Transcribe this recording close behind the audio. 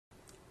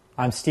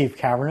I'm Steve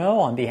Caverneau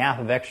on behalf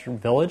of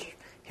ExpertVillage,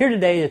 here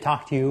today to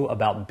talk to you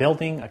about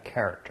building a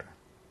character.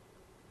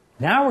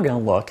 Now we're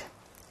going to look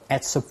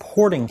at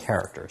supporting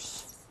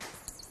characters.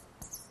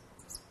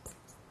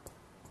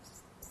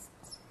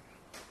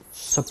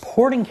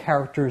 Supporting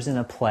characters in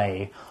a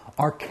play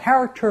are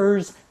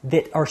characters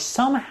that are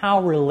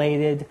somehow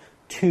related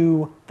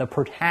to the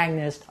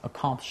protagonist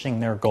accomplishing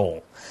their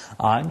goal.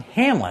 In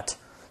Hamlet,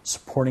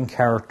 supporting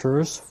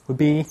characters would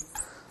be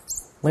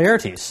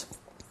Laertes,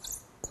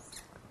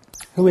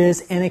 who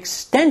is an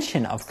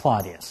extension of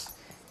Claudius.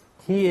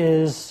 He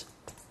is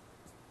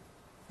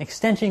an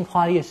extension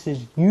Claudius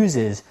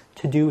uses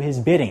to do his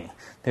bidding.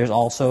 There's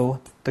also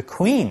the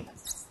Queen,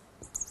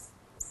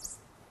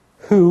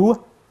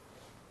 who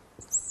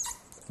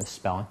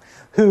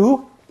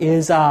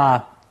is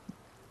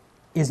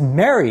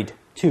married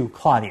to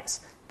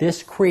Claudius.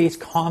 This creates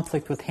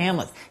conflict with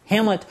Hamlet.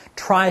 Hamlet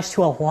tries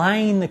to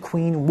align the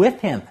Queen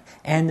with him,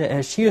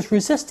 and she is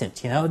resistant.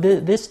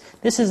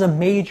 This is a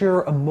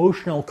major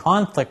emotional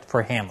conflict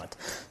for Hamlet.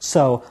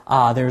 So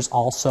there's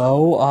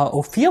also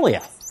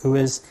Ophelia, who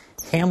is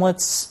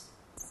Hamlet's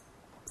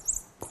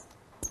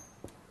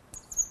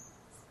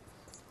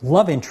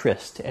love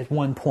interest at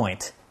one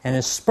point, and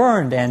is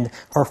spurned, and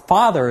her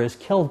father is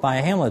killed by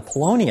Hamlet.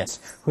 Polonius,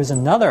 who is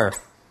another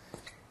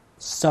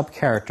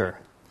sub-character.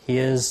 He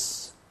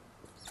is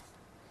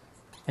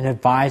an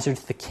advisor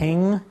to the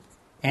king,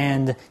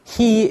 and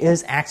he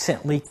is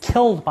accidentally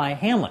killed by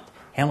Hamlet.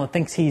 Hamlet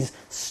thinks he's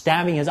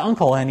stabbing his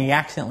uncle, and he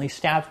accidentally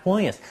stabs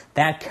Polonius.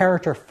 That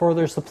character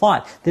furthers the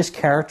plot. This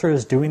character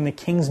is doing the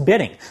king's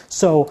bidding.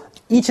 So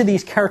each of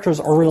these characters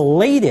are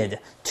related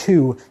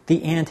to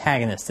the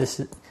antagonist. This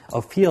is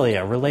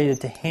Ophelia, related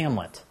to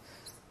Hamlet.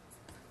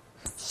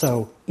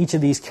 So each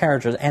of these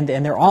characters, and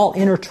they're all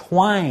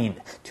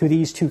intertwined to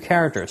these two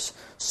characters.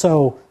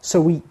 So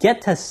we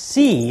get to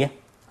see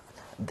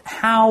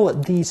how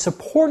the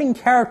supporting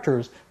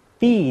characters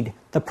feed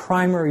the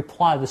primary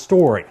plot of the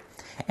story.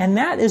 And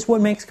that is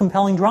what makes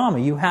compelling drama.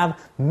 You have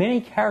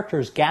many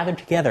characters gathered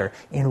together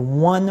in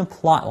one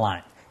plot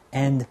line.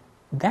 And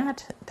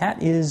that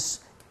is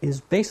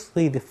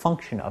basically the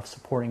function of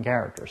supporting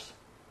characters.